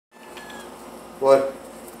What?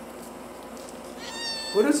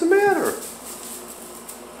 What is the matter?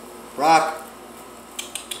 Rock.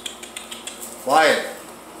 Wyatt.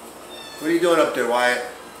 What are you doing up there, Wyatt?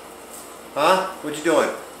 Huh? What you doing?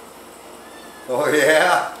 Oh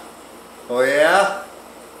yeah? Oh yeah?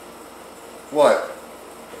 What?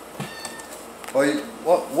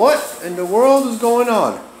 Oh, what in the world is going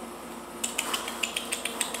on?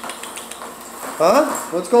 Huh?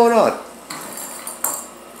 What's going on?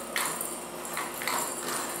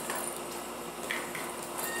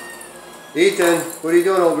 Ethan, what are you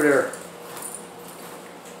doing over there?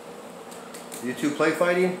 You two play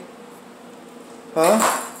fighting?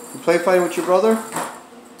 Huh? You play fighting with your brother?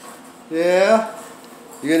 Yeah?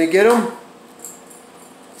 You gonna get him?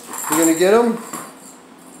 You gonna get him?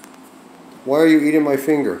 Why are you eating my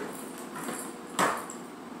finger?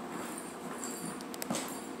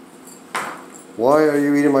 Why are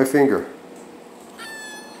you eating my finger?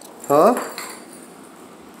 Huh?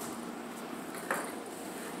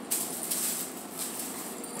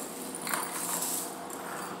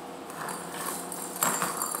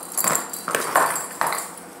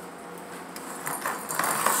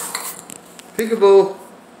 Peekaboo.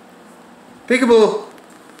 Peekaboo.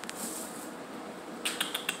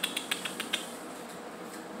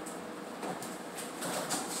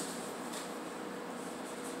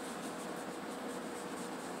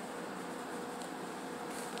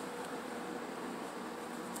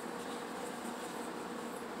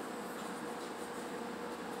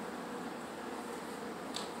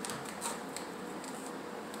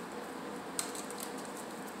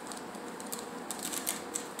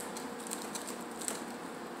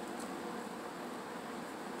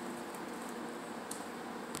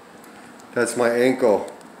 That's my ankle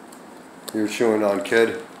you're chewing on,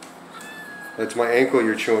 kid. That's my ankle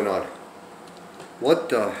you're chewing on. What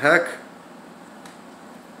the heck?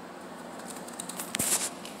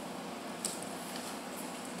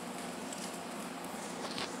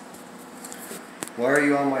 Why are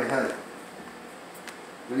you on my head?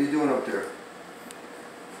 What are you doing up there?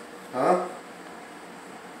 Huh?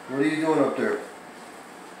 What are you doing up there?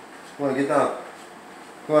 Come on, get down.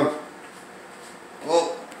 Come on.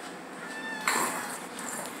 Oh.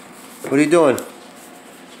 What are you doing?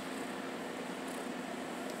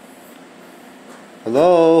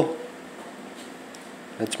 Hello?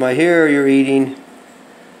 That's my hair you're eating.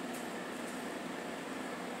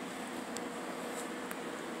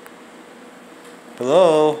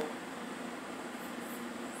 Hello?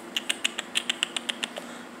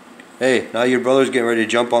 Hey, now your brother's getting ready to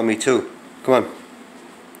jump on me too. Come on.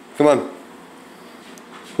 Come on.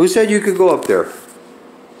 Who said you could go up there?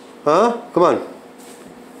 Huh? Come on.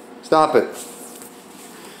 Stop it.